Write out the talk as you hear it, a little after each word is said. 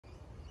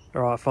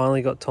Alright,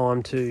 finally got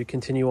time to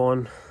continue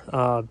on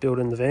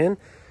building the van.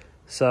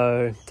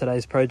 So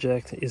today's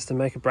project is to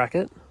make a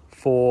bracket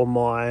for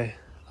my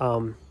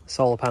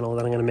solar panel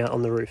that I'm going to mount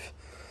on the roof.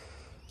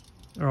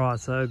 Alright,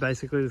 so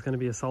basically there's going to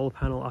be a solar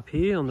panel up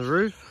here on the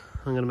roof.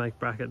 I'm going to make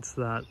brackets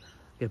that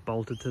get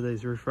bolted to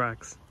these roof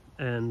racks,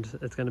 and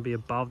it's going to be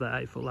above that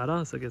 8-foot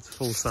ladder so it gets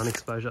full sun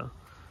exposure.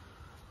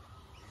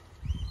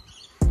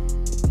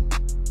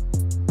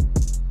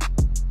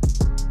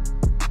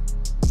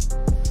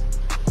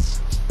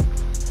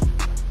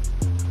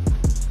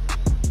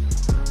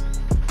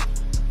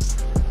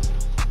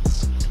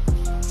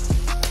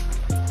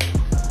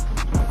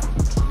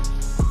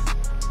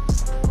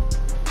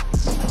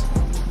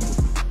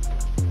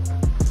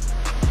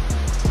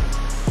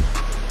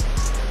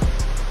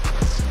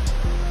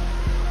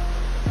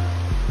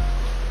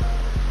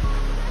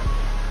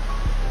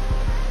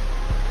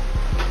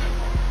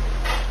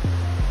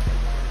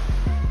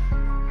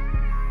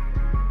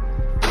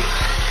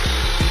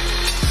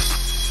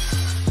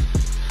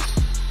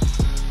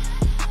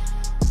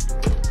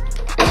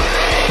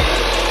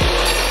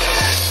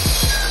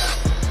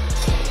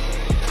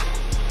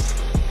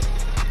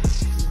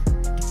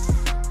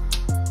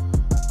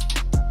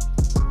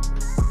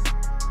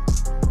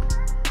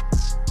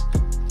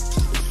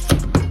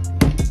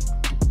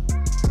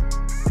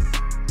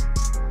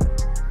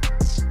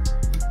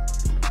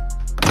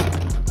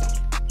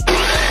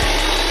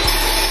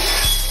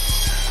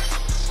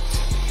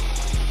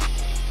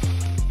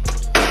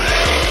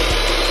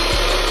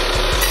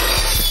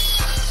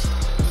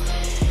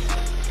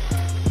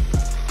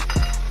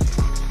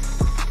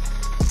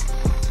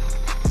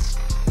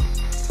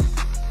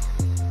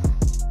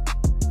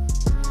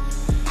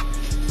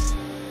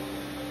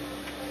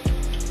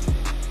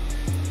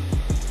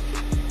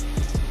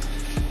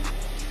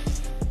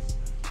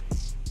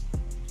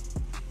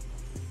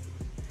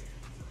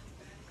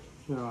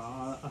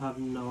 I have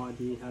no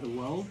idea how to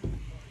weld,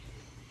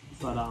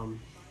 but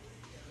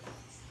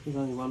there's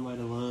only one way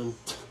to learn.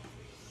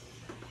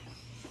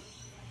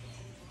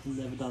 I've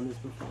never done this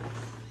before.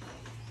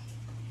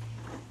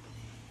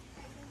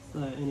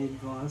 So any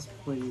advice,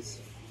 please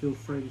feel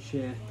free to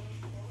share.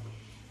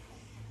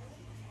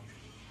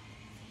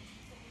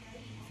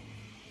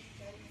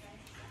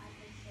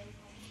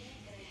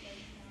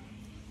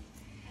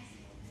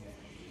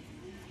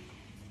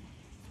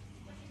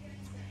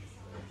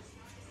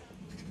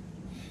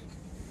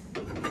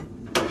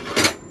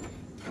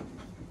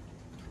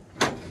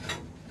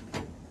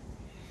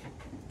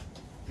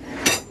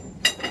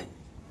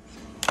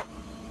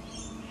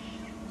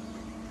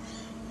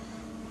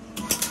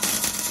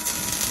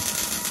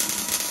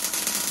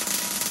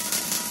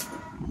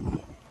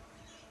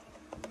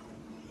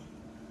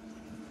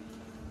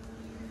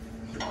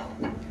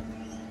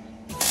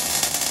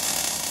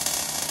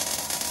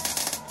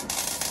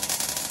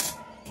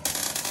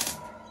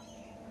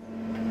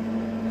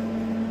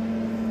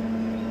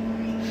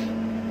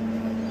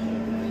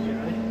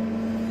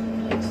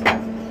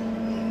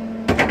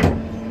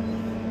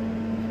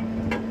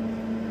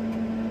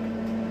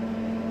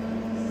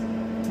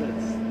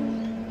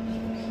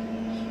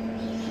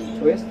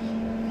 Twist?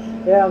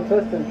 Yeah, I'm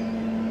twisting.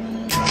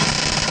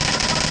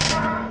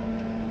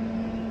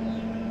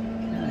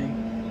 Okay.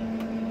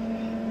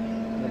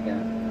 Look at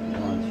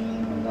lunch.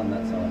 I've done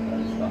that side, but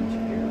it's lunch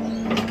here.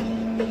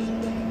 Looks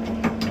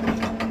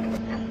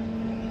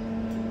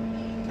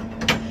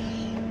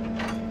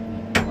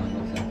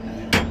okay.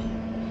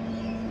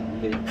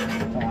 A bit,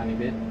 tiny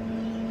bit.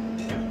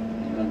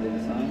 You want to do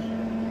the same?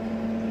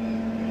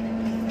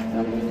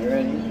 Tell me when you're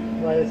ready.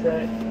 Wait a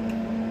sec.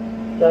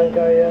 Don't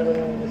go yet,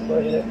 I'm just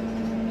working it.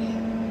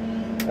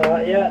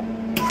 Alright, yeah.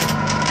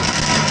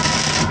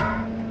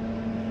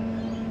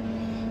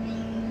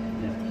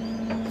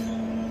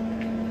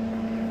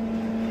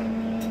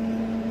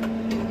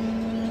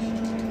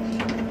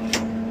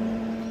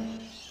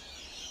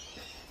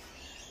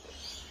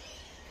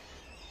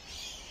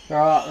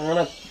 Alright, I'm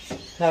gonna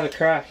have a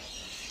crack.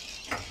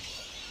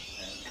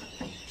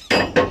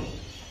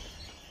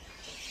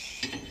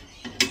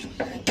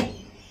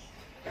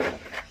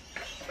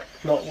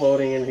 Not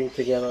welding anything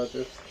together,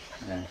 just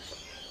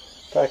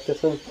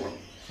practicing.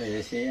 See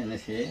this here and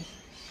this here?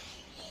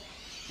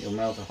 You'll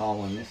melt a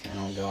hole in this and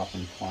it'll go up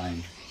in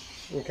flames.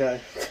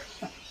 Okay,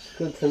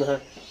 good to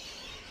know.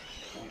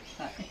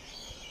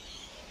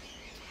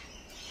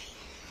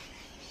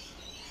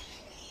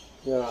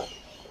 Right,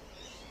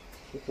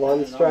 just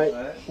one straight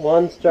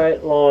line. Turn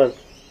it on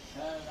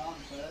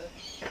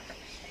first.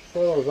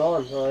 Thought it was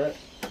on, right?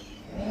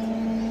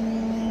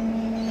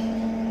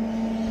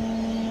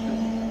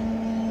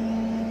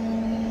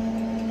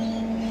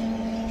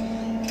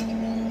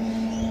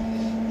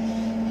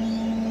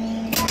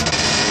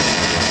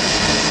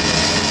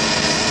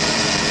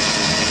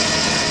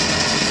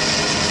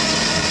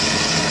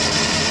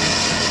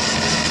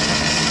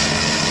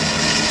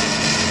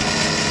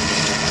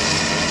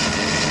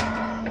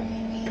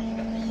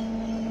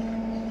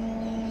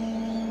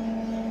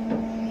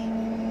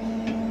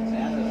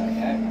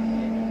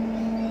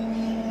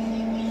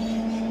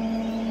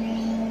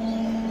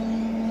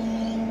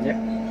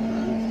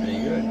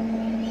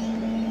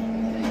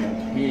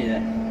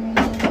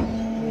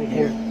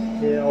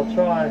 I'll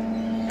try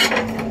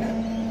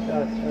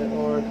go straight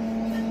line.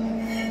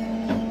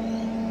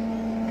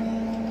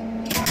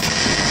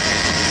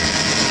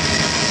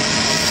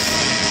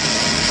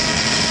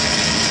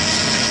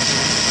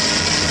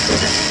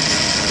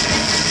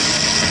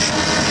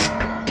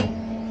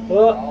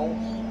 Oh,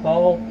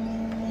 hole.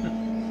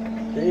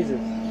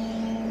 Jesus.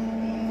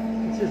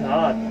 This is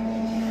hard.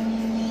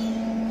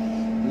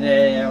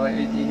 Yeah, well,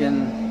 you can...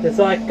 It's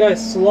like go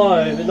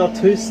slow, but not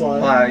too slow.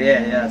 Oh,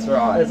 yeah, that's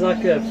right. It's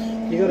like a...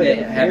 You gotta get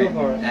a feel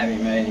for it. Heavy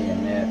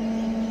medium, yeah.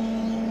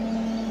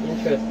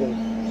 Interesting.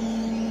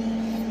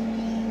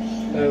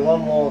 So one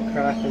more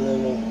crack and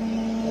then we'll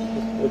up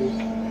this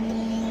footy.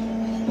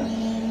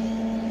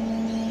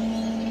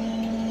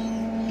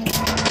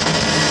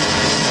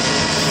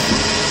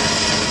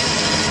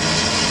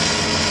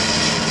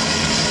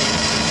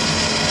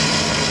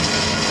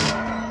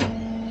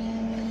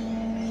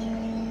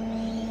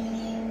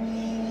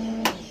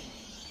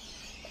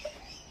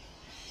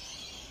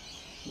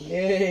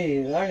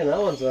 Yay, I reckon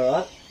that one's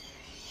alright.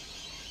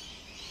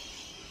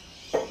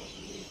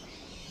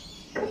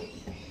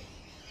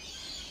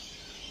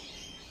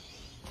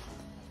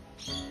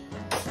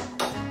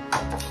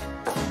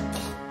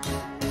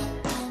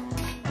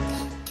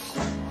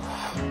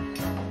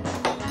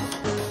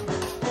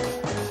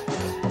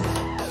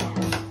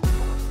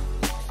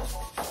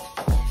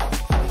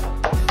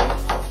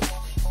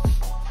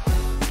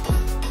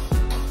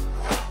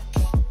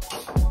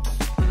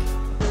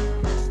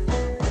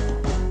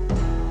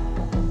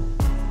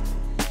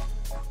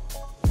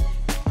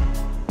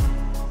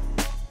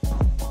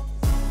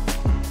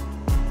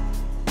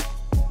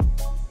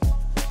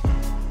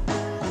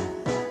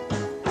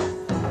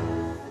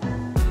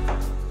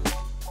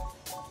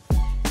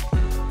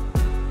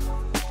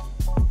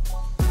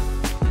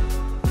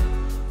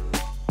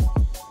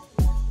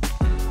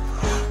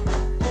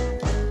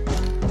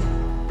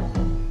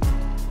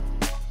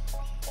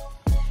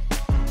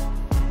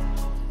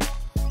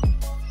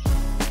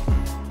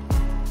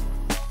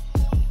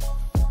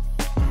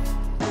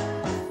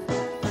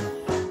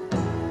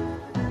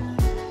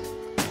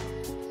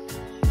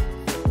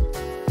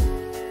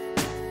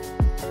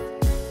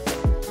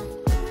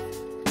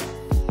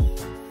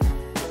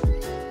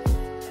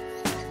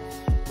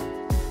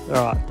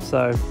 Alright,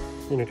 so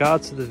in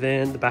regards to the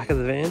van, the back of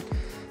the van,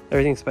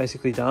 everything's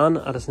basically done.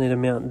 I just need to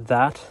mount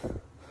that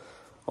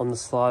on the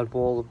slide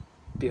wall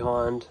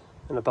behind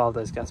and above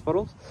those gas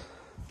bottles.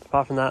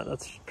 Apart from that,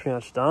 that's pretty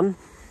much done.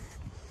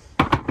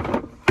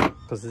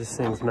 Because this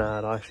thing's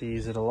mad, I actually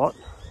use it a lot.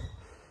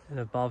 And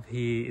above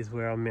here is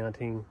where I'm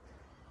mounting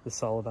the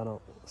solar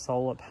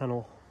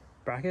panel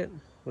bracket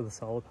with a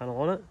solar panel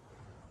on it.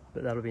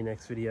 But that'll be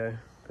next video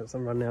because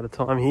I'm running out of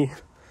time here,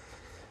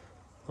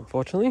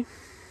 unfortunately.